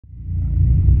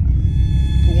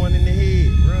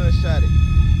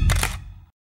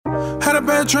Had a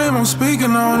bad dream, I'm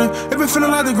speaking on it. It been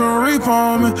feeling like the Grim Reaper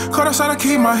on me. Caught outside, I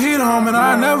keep my heat on, and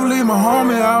I never leave my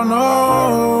homie out,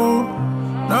 no.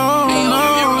 No,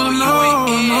 no, no,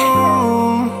 no.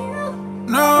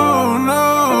 No,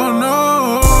 no,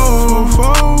 no.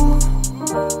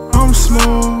 I'm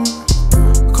slow,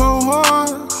 cold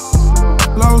heart,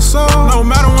 lost soul. No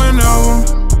matter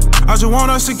whenever, I just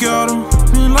want us together.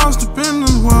 Ain't lost up in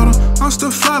this water. I'm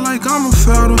still fly like I'm a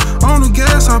feather. On the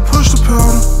gas, I push the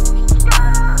pedal.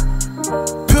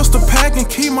 Pistol pack and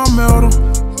keep my metal.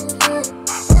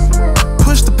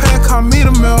 Push the pack, call me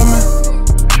the mailman.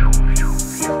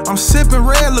 I'm sipping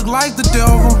red, look like the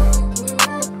devil.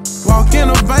 Walk in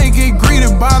the bank, get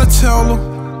greeted by the teller.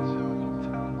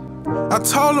 I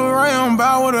told her Ray I'm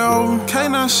about whatever.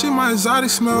 K9, she my exotic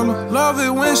smeller. Love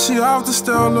it when she off the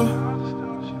stellar.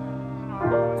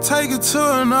 Take it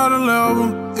to another level.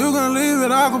 You can leave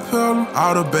it acapella.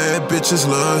 All the bad bitches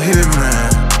love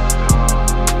Hitman.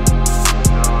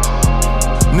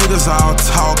 Niggas all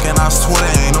talking, I swear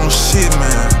they ain't on shit,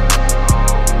 man.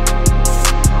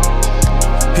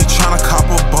 He tryna cop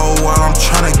a bow while I'm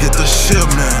tryna get the ship,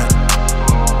 man.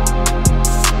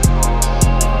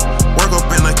 Work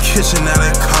up in the kitchen, now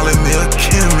they calling me a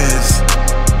chemist.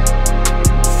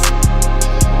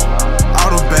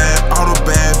 All the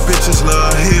bad bitches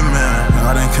love Hitman.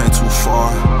 I done came too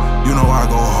far, you know I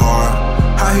go hard.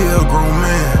 I hear a grown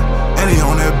man, and he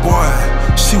on that boy.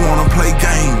 She wanna play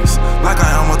games, like I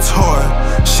am a toy.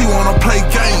 She wanna play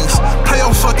games, play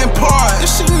your fucking part. If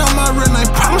she know my real name,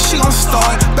 promise she gon'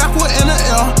 start. Backward in the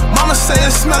air, mama say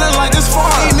it's smelling like it's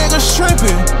far. These niggas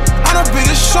shrimping, I'm the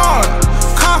biggest shark.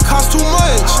 Car cost too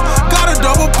much, got a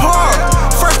double park.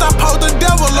 First I post the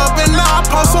devil up and now I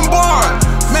post some bar.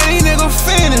 Man, these niggas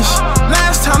finished, now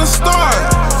it's time to start.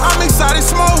 I'm excited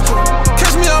smoke,